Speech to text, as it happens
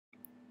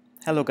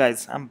Hello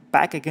guys, I'm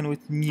back again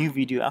with new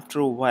video after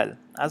a while.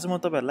 आज म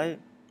तपाईहरुलाई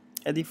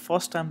यदि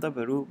फर्स्ट टाइम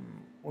तपाईहरु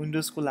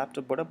विन्डोजको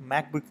ल्यापटपबाट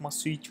म्याकबुकमा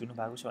स्विच हुनु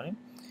भएको छ भने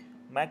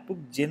म्याकबुक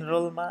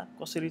जेनरलमा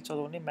कसरी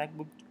चलाउने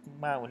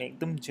म्याकबुकमा हुने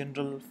एकदम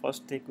जेनरल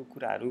फर्स्ट डेको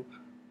कुराहरु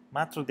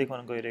मात्र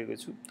देखाउन गइरहेको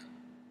छु।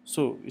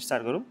 सो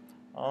स्टार्ट गरौँ।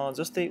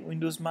 जस्तै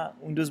विन्डोजमा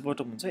विन्डोज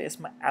बटन हुन्छ,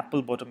 यसमा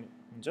एप्पल बटन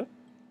हुन्छ।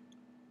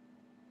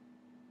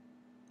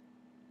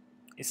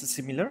 इट्स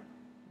सिमिलर,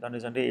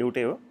 झन्डै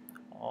एउटै हो।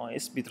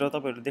 यसभित्र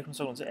तपाईहरु देख्न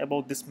सक्नुहुन्छ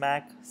about this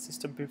MAC,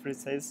 system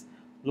preferences,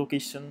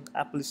 location,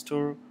 Apple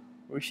store,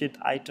 reset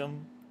item,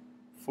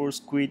 force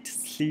quit,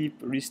 sleep,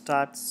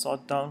 restart,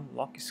 shutdown,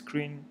 lock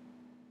screen,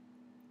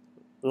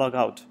 log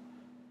out.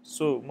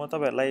 So म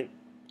तपाईहरुलाई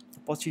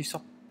पछि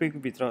सबैको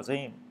भित्र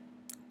चाहिँ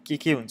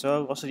के हुन्छ,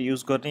 कसरी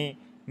युज गर्ने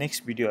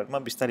नेक्स्ट भिडियोहरुमा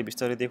बिस्तारै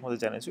बिस्तारै देखाउँदै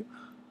जानेछु।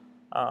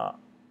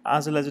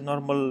 आजलाई चाहिँ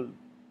नर्मल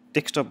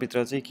डेस्कटप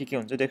भित्र चाहिँ के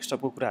हुन्छ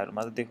डेस्कटपको कुराहरु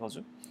मात्र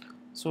देखाउँछु।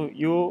 सो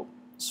यो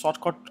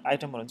सर्टकट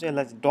आइटमहरु हुन्छ,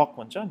 यसलाई डक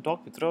भन्छ। डक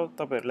भित्र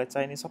तपाईहरुलाई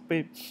चाहिने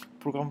सबै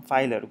प्रोग्राम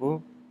फाइलहरुको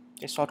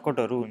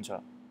सर्टकटहरु हुन्छ।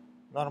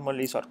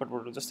 नर्मली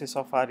सर्टकटहरु जस्तै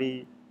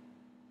सफारी,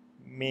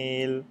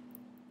 मेल,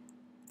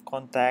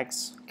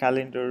 कन्ट्याक्ट्स,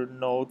 क्यालेन्डर,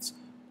 नोट्स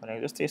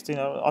भनेको जस्तै यस्तै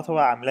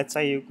अथवा हामीलाई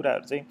चाहिएको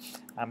कुराहरु चाहिँ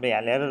हामीले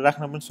यहाँ ल्याएर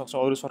राख्न पनि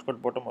सक्छौं अरु सर्टकट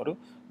बटमहरु।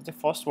 चाहिँ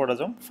फर्स्टबाट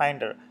जाउँ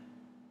फाइन्डर।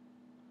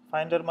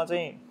 फाइन्डरमा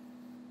चाहिँ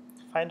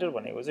फाइन्डर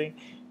भनेको चाहिँ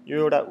यो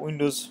एउटा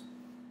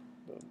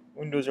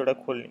विन्डोज एउटा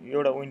खोल्ने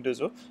एउटा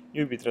विन्डोज हो।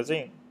 यो भित्र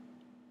चाहिँ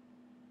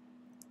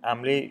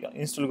हामीले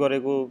इन्स्टल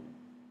गरेको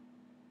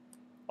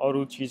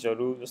अरु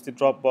चीजहरु जस्तै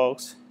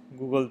ड्रपबक्स,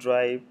 गुगल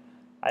ड्राइभ,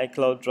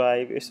 आइक्लाउड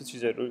ड्राइभ यस्तो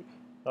चीजहरु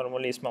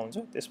नर्मली यसमा हुन्छ।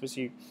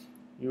 त्यसपछि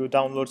यो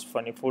डाउनलोड्स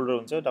भन्ने फोल्डर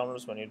हुन्छ,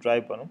 डाउनलोड्स भन्ने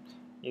ड्राइभ भनौँ।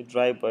 यो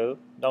ड्राइभ भयो।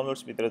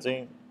 डाउनलोड्स भित्र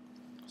चाहिँ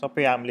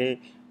सबै हामीले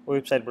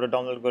वेबसाइटबाट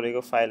डाउनलोड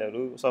गरेको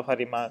फाइलहरु,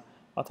 सफारीमा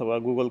अथवा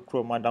गुगल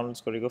क्रोममा डाउनलोड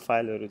गरेको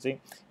फाइलहरु चाहिँ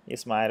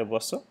यसमा आएर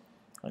बस्छ।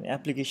 अनि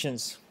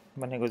एप्लिकेशन्स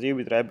भनेको चाहिँ यो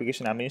भित्र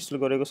एप्लिकेसन हामीले इन्स्टल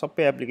गरेको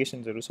सबै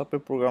एप्लिकेसन्सहरु, सबै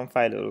प्रोग्राम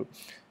फाइलहरु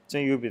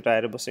चाहिँ यो भित्र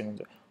आएर बसेको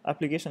हुन्छ।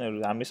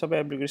 एप्लिकेसनहरु हामीले सबै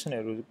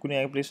एप्लिकेसनहरु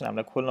कुनै एप्लिकेसन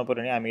हामीलाई खोल्न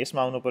पर्यो भने हामी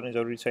यसमा आउनु पर्ने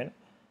जरुरी छैन।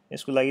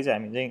 यसको लागि चाहिँ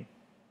हामी चाहिँ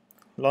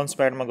लन्च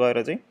प्याडमा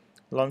गएर चाहिँ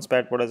लन्च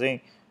प्याडबाट चाहिँ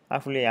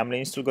आफूले हामीले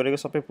इन्स्टल गरेको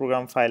सबै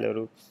प्रोग्राम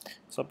फाइलहरु,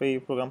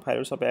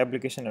 सबै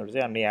एप्लिकेसनहरु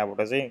चाहिँ हामीले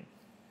यहाँबाट चाहिँ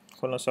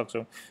खोल्न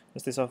सक्छौं।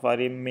 जस्तै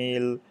सफारी,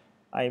 मेल,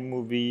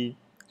 आइमुभी,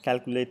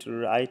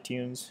 क्याल्कुलेटर,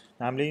 आइट्युन्स,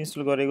 हामीले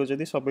इन्स्टल गरेको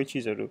जति सबै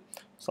चीजहरु,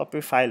 सबै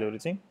फाइलहरु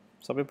चाहिँ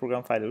सबै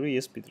प्रोग्राम फाइलहरु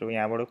यस भित्र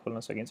यहाँबाट खोल्न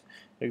सकिन्छ।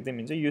 एकदम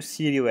हुन्छ। यो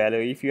सिरी value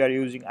if you are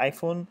using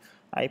iPhone,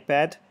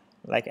 iPad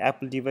like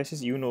Apple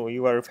devices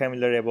you are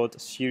familiar about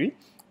सिरी।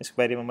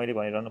 यसको बारेमा मैले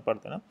भनिरहनु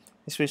पर्दैन।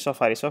 त्यसपछि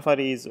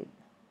सफारी इज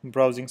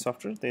ब्राउजिङ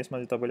सफ्टवेयर। त्यसमा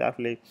चाहिँ तपाईले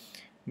आफूले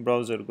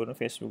ब्राउजर गर्नु,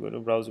 फेसबुकहरु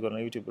ब्राउज गर्न,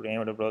 युट्युबहरु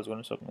यहाँबाट ब्राउज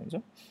गर्न सक्नुहुन्छ।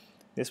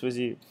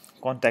 त्यसपछि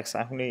कन्ट्याक्ट्स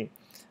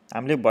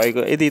हामीले भएको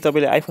यदि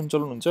तपाईले आइफोन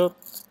चलाउनुहुन्छ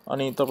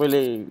अनि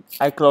तपाईले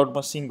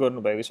आइक्लाउडमा सिंक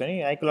गर्नु भएको छ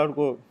भने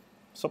आइक्लाउडको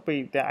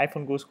सबै त्यहाँ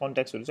आइफोनको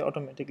कन्ट्याक्ट्सहरु चाहिँ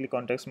अटोमेटिकली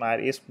कन्ट्याक्ट्समा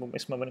आएर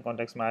यसमा पनि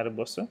कन्ट्याक्ट्समा आएर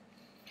बस्छ।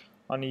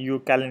 अनि यो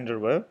क्यालेन्डर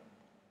भयो।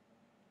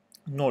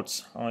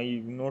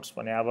 नोट्स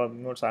भने अब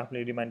नोट्स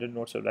आफूले रिमाइन्डर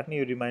नोट्सहरु राख्ने,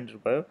 यो रिमाइन्डर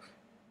भयो।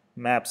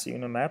 म्याप्स,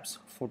 म्याप्स,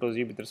 फोटोज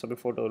यो भित्र सबै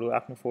फोटोहरु,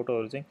 आफ्नो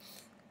फोटोहरु चाहिँ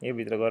यो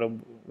भित्र गएर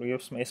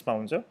यसमा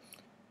हुन्छ।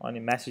 अनि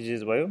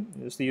मेसेजेस भयो।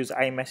 जस्तै यो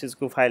आई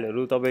मेसेजको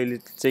फाइलहरु तपाईले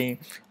चाहिँ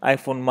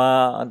आइफोनमा,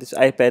 त्यस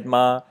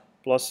आइप्याडमा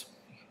प्लस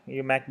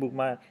यो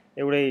म्याकबुकमा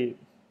एउटै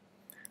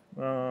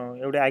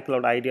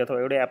आइक्लाउड आइडी अथवा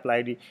एउटै एप्पल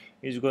आइडी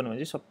युज गर्नु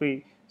भने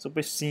चाहिँ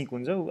सबै सिंक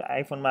हुन्छ।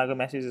 आइफोनमा आएको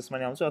मेसेजेसमा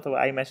नि आउँछ अथवा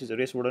आई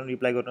मेसेजहरु यसबाट पनि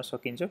रिप्लाई गर्न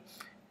सकिन्छ।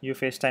 यो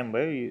फेस टाइम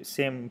भयो। यो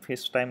सेम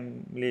फेस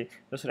टाइमले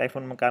जसरी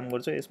आइफोनमा काम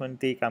गर्छ यसमा पनि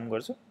त्यही काम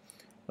गर्छ।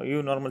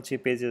 यो नर्मल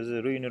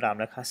पेजेसहरु यिनीहरु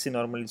हामीलाई खासै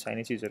नर्मली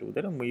चाहिने चीजहरु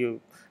हुँदैन। म यो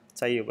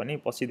चाहियो भने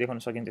पछि देखाउन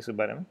सकिन्छ त्यसको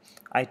बारेमा।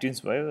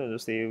 आइट्युन्स भयो।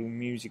 जस्तै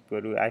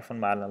म्युजिकहरु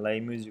आइफोनमा हाल्नलाई,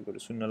 म्युजिकहरु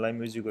सुन्नलाई,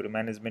 म्युजिकहरु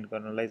म्यानेजमेन्ट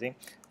गर्नलाई चाहिँ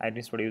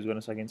आइट्युन्सबाट युज गर्न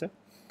सकिन्छ।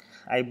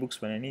 आई बुक्स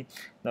भने नि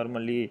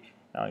नर्मली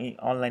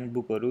अनलाइन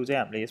बुकहरु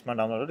चाहिँ हामीले यसमा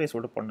डाउनलोड गरेर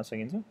यसबाट पढ्न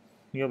सकिन्छ।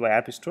 यो भयो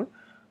एप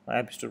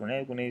स्टोर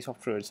भने कुनै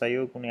सफ्टवेयर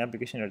चाहियो, कुनै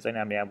एप्लिकेसनहरु चाहियो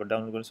हामीले यहाँबाट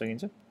डाउनलोड गर्न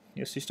सकिन्छ।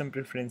 यो सिस्टम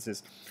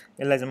प्रिफरेन्सेस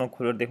यसलाई चाहिँ म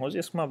खोलेर देखाउँछु।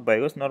 यसमा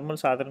भएको नर्मल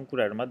साधारण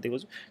कुराहरु मात्र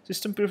देखाउँछु।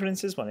 सिस्टम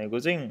प्रिफरेन्सेस भनेको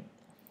चाहिँ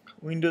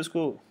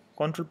विन्डोजको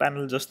कन्ट्रोल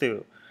प्यानल जस्तै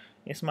हो।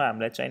 यसमा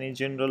हामीलाई चाहिने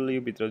जेनरल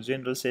यो भित्र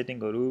जेनरल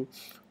सेटिङहरु,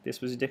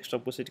 त्यसपछि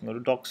डेस्कटपको सेटिङहरु,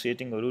 डक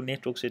सेटिङहरु,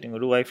 नेटवर्क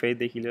सेटिङहरु, वाइफाई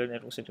देखि लिएर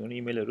नेटवर्क सेटिङहरु,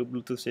 इमेलहरु,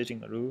 ब्लुटुथ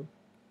सेटिङहरु,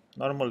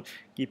 नर्मल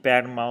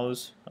कीप्याड,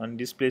 माउस अनि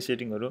डिस्प्ले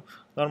सेटिङहरु,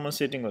 नर्मल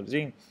सेटिङहरु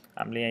चाहिँ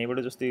हामीले यहाँबाट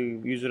जस्तै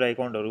युजर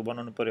अकाउन्टहरु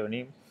बनाउनु पर्यो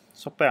भने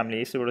सबै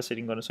हामीले यसैबाट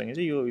सेटिङ गर्न सकिन्छ।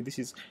 यो दिस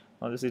इज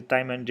जस्तै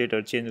टाइम एन्ड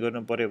डेटहरु चेन्ज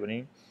गर्नु पर्यो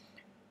भने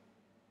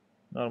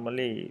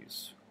नर्मली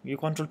यो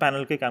कन्ट्रोल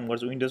प्यानलकै काम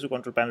गर्छ। विन्डोजको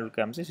कन्ट्रोल प्यानलको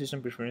काम चाहिँ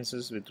सिस्टम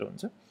प्रिफरेन्सेस भित्र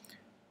हुन्छ।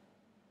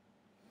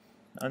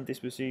 अनि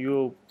त्यसपछि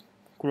यो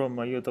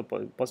क्रोममा यो त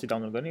पछि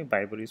डाउनलोड गर्ने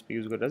भाइबर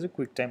युज गरेर चाहिँ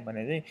क्विक टाइम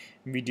भने चाहिँ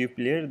भिडियो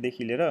प्लेयर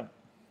देखि लिएर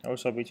अरु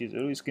सबै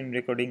चीजहरु स्क्रिन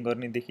रेकर्डिङ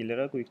गर्ने देखि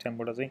लिएर क्विक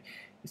टाइमबाट चाहिँ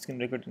स्क्रिन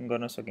रेकर्डिङ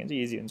गर्न सकिन्छ,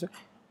 इजी हुन्छ।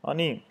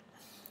 अनि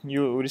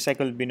यो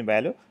रिसाइकल बिन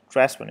भ्यालु,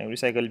 ट्र्यास भनेको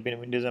रिसाइकल बिन,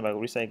 विन्डोजमा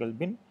भएको रिसाइकल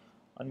बिन।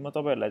 अनि म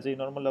तपाईँहरूलाई चाहिँ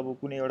नर्मल अब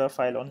कुनै एउटा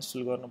फाइल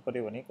अनइन्स्टल गर्नु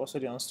पऱ्यो भने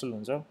कसरी अनइन्स्टल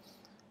हुन्छ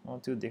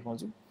त्यो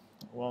देखाउँछु।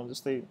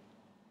 जस्तै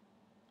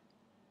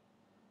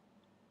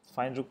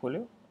फाइन्डर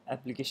खोल्यो,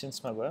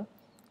 एप्लिकेसन्समा गयो,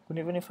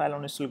 कुनै पनि फाइल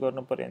अनइन्स्टल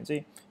गर्नु पऱ्यो भने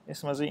चाहिँ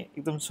यसमा चाहिँ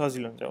एकदम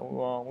सजिलो हुन्छ।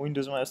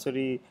 विन्डोजमा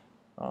यसरी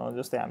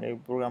जस्तै हामीले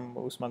प्रोग्राम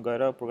उसमा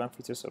गएर प्रोग्राम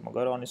फिचर्सहरूमा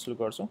गएर अनइन्स्टल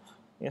गर्छौँ,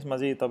 यसमा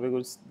चाहिँ तपाईँको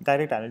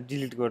डाइरेक्ट हामीले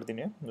डिलिट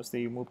गरिदिने हो। जस्तै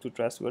यो मुभ टु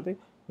ट्र्यास गर्दै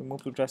यो मुभ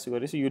टु ट्र्यास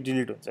गरेपछि यो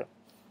डिलिट हुन्छ।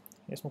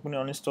 यसमा कुनै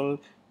अनइन्स्टल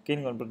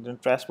केही गर्नु पर्दैन,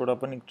 ट्र्यासबाट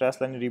पनि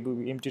ट्र्यासलाई नि रिमुभ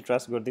एम्प्टी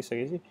ट्र्यास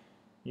गरिदिइसकेपछि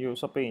यो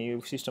सबै यो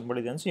सिस्टमबाट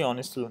जान्छ, यो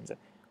अनइन्स्टल हुन्छ।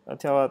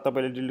 अथवा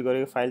तपाईँले डिलिट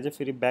गरेको फाइल चाहिँ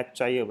फेरि ब्याक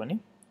चाहियो भने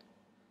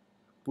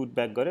पुट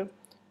ब्याक गऱ्यो,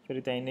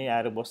 फेरि त्यहीँ नै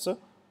आएर बस्छ।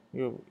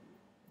 यो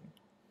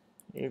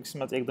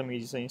यसमा चाहिँ एकदम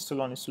इजी छ, इन्स्टल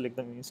अनइन्स्टल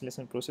एकदम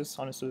इन्स्टलेसन प्रोसेस,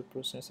 अनइन्स्टल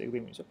प्रोसेस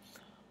एकदम इजी छ।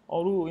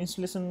 अरू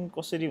इन्स्टलेसन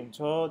कसरी हुन्छ,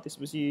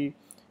 त्यसपछि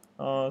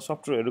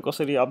सफ्टवेयरहरू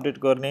कसरी अपडेट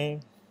गर्ने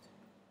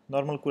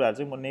नर्मल कुराहरू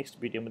चाहिँ म नेक्स्ट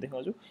भिडियोमा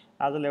देखाउँछु।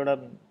 आजलाई एउटा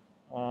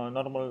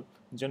नर्मल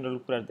जेनरल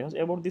कुराहरू देखाउँछु।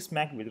 एबाउट दिस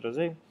म्याकभित्र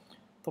चाहिँ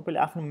तपाईँले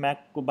आफ्नो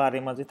म्याकको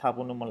बारेमा चाहिँ थाहा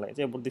पाउनु मन लाग्यो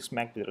चाहिँ एबाउट दिस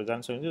म्याकभित्र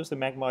जान सक्नुहुन्छ। जस्तै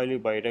म्याकमा अहिले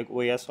भइरहेको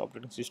ओएस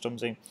अपरेटिङ सिस्टम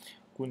चाहिँ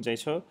कुन चाहिँ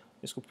छ,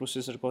 यसको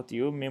प्रोसेसर कति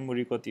हो,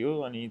 मेमोरी कति हो,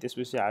 अनि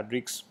त्यसपछि हार्ड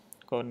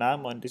डिस्कको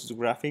नाम, अनि त्यसपछि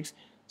ग्राफिक्स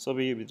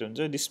सबै यो भित्र हुन्छ।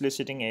 डिस्प्ले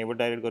सेटिङ यहीँबाट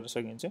डाइरेक्ट गर्न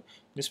सकिन्छ।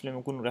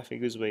 डिस्प्लेमा कुन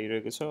ग्राफिक युज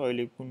भइरहेको छ,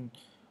 अहिले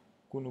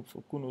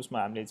कुन उसमा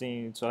हामीले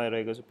चाहिँ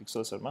चलाइरहेको छ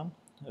पिक्सल्सहरूमा,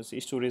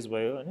 स्टोरेज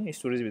भयो होइन,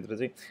 स्टोरेजभित्र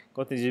चाहिँ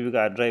कति जिबीको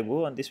हार्ड ड्राइभ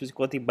हो, अनि त्यसपछि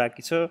कति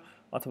बाँकी छ,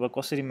 अथवा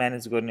कसरी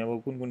म्यानेज गर्ने,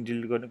 अब कुन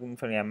डिलिट गर्ने, कुन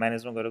फेरि यहाँ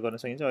म्यानेजमा गरेर गर्न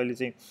सकिन्छ। अहिले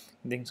चाहिँ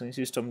देखिन्छ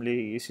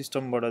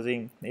सिस्टमबाट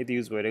चाहिँ यति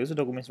युज भइरहेको छ,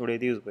 डकुमेन्ट्सबाट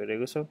यति युज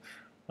भइरहेको छ,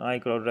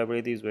 आइक्लाउड ड्राइभबाट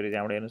यति युज भइरहेको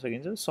त्यहाँबाट हेर्न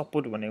सकिन्छ।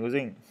 सपोर्ट भनेको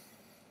चाहिँ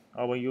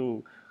अब यो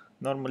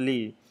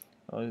नर्मल्ली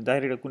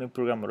डाइरेक्ट कुनै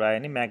प्रोग्रामहरू आयो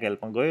भने म्याक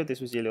हेल्पमा गयो,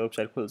 त्यसपछि यसले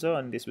वेबसाइट खोल्छ,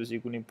 अनि त्यसपछि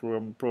कुनै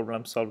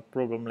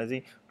प्रब्लमलाई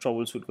चाहिँ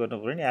ट्रबल सुट गर्नु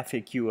पऱ्यो नि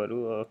एफएक्यूहरू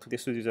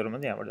त्यस्तो चिजहरूमा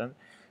चाहिँ यहाँबाट जान्छ।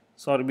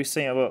 सर्भिस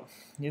चाहिँ अब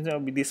जुन चाहिँ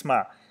अब विदेशमा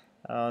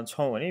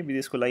छौँ भने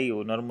विदेशको लागि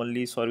हो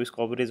नर्मल्ली सर्भिस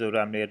कभरेजहरू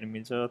हामीले हेर्न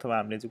मिल्छ, अथवा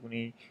हामीले चाहिँ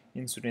कुनै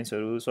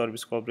इन्सुरेन्सहरू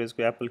सर्भिस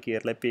कभरेजको एप्पल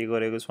केयरलाई पे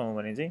गरेको छौँ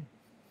भने चाहिँ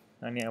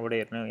अनि यहाँबाट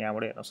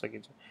हेर्न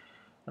सकिन्छ।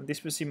 अनि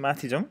त्यसपछि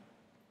माथि जाउँ,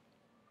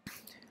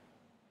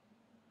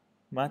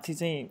 माथि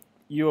चाहिँ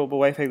यो अब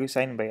वाइफाईको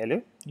साइन भइहाल्यो,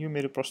 यो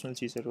मेरो पर्सनल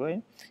चिजहरू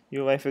है,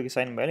 यो वाइफाईको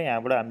साइन भइहाल्यो।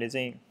 यहाँबाट हामीले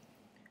चाहिँ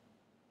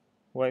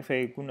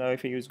कुन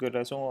वाइफाई युज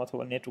गरिरहेको छौँ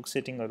अथवा नेटवर्क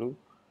सेटिङहरू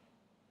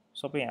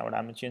सबै यहाँबाट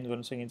हामीले चेन्ज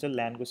गर्न सकिन्छ।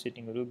 ल्यानको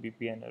सेटिङहरू,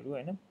 भिपिएनहरू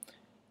होइन,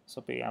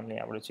 सबै हामीले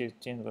यहाँबाट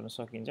चेन्ज गर्न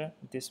सकिन्छ।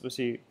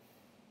 त्यसपछि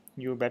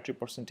यो ब्याट्री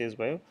पर्सेन्टेज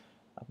भयो,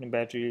 आफ्नो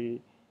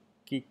ब्याट्री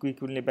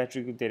कुनले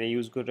ब्याट्रीको धेरै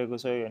युज गरिरहेको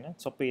छ होइन,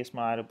 सबै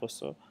यसमा आएर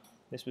बस्छ।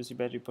 त्यसपछि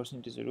ब्याट्री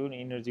पर्सेन्टेजहरू,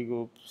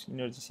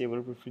 एनर्जी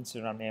सेभर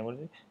प्रिफरेन्सहरू हामीले यहाँबाट,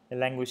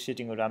 ल्याङ्ग्वेज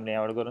सेटिङहरू हामीले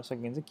यहाँबाट गर्न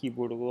सकिन्छ।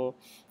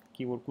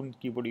 कुन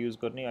किबोर्ड युज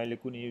गर्ने, अहिले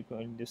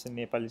जस्तै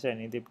नेपाली छ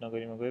भने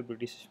देवनागरीमा गयो,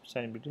 ब्रिटिस छ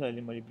भने ब्रिटिस,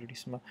 अहिले मैले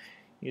ब्रिटिसमा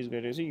युज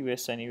गरेको छु,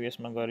 युएस छ भने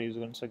युएसमा गएर युज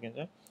गर्न सकिन्छ।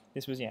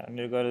 त्यसपछि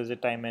हामीले गएर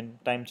चाहिँ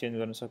टाइम चेन्ज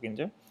गर्न सकिन्छ।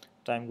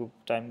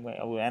 टाइम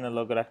अब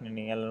एनालग राख्ने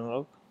नि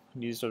एनालग,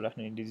 डिजिटल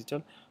राख्ने नि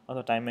डिजिटल,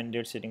 अथवा टाइम एन्ड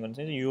डेट सेटिङ गर्न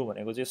सकिन्छ। यो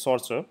भनेको चाहिँ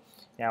सर्च हो,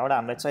 यहाँबाट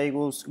हामीलाई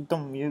चाहिएको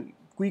एकदम यो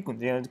क्विक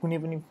हुन्छ। कुनै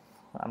पनि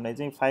हामीलाई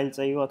चाहिँ फाइल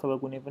चाहियो अथवा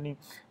कुनै पनि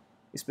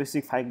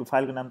स्पेसिफिक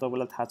फाइलको नाम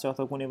तपाईँलाई थाहा छ,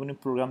 अथवा कुनै पनि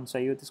प्रोग्राम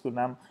चाहियो त्यसको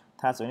नाम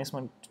थाहा छ भने यसमा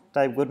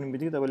टाइप गर्ने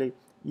बित्तिकै तपाईँले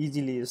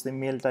इजिली, जस्तै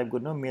मेल टाइप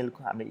गर्नु, मेल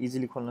हामीले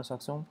इजिली खोल्न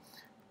सक्छौँ।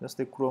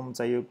 जस्तै क्रोम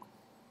चाहियो,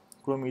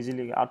 क्रोम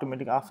इजिली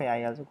अटोमेटिक आफै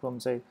आइहाल्छ,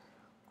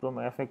 क्रोम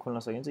आफै खोल्न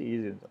सकिन्छ,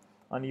 इजी हुन्छ।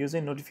 अनि यो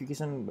चाहिँ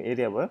नोटिफिकेसन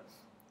एरिया भयो।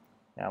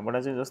 यहाँबाट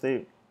चाहिँ जस्तै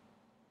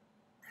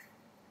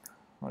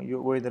यो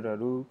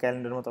वेदरहरू,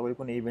 क्यालेन्डरमा तपाईँ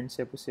कुनै इभेन्ट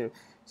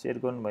सेयर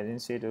गर्नुभयो भने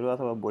सेटहरू,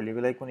 अथवा भोलिको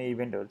लागि कुनै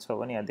इभेन्टहरू छ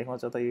भने यहाँ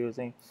देखाउँछ। त यो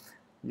चाहिँ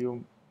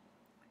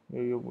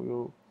यो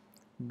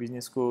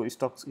बिजनेसको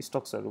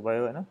स्टक्सहरू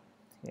भयो होइन,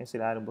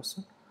 यसरी आएर बस्छ।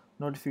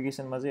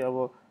 नोटिफिकेसनमा चाहिँ अब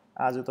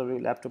आज तपाईँको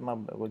ल्यापटपमा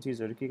भएको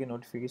चिजहरू के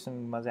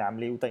नोटिफिकेसनमा चाहिँ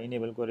हामीले उता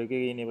इनेबल गरेको के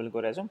इनेबल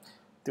गरेका छौँ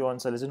त्यो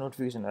अनुसारले चाहिँ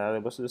नोटिफिकेसनहरू आएर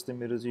बस्छ। जस्तै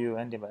मेरो चाहिँ यो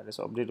एन्टिभाइरस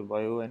अपडेट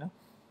भयो होइन,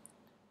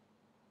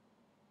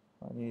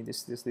 अनि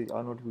त्यस्तै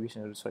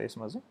नोटिफिकेसनहरू छ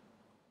यसमा चाहिँ।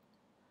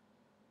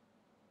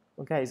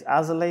 ओके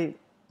आजलाई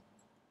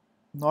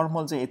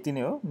नर्मल चाहिँ यति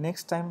नै हो।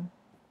 नेक्स्ट टाइम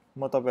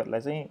म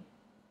तपाईँहरूलाई चाहिँ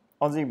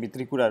अझै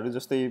भित्री कुराहरू,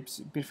 जस्तै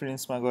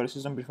प्रिफरेन्समा गएर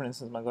सिस्टम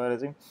प्रिफरेन्सेसमा गएर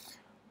चाहिँ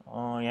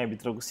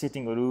यहाँभित्रको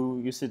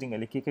सेटिङहरू, यो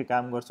सेटिङहरूले के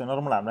काम गर्छ,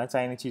 नर्मल हामीलाई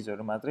चाहिने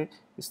चिजहरू मात्रै,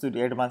 यस्तो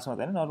एडभान्स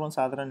मात्रै होइन, नर्मल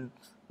साधारण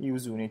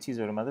युज हुने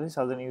चिजहरू मात्रै,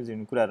 साधारण युज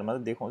हुने कुराहरू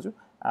मात्रै देखाउँछु।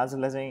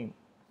 आजलाई चाहिँ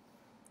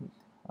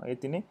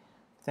यति नै।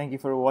 Thank you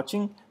for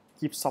watching,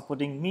 keep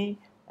supporting me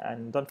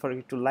and don't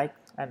forget to like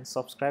and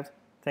subscribe.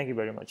 Thank you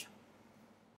very much.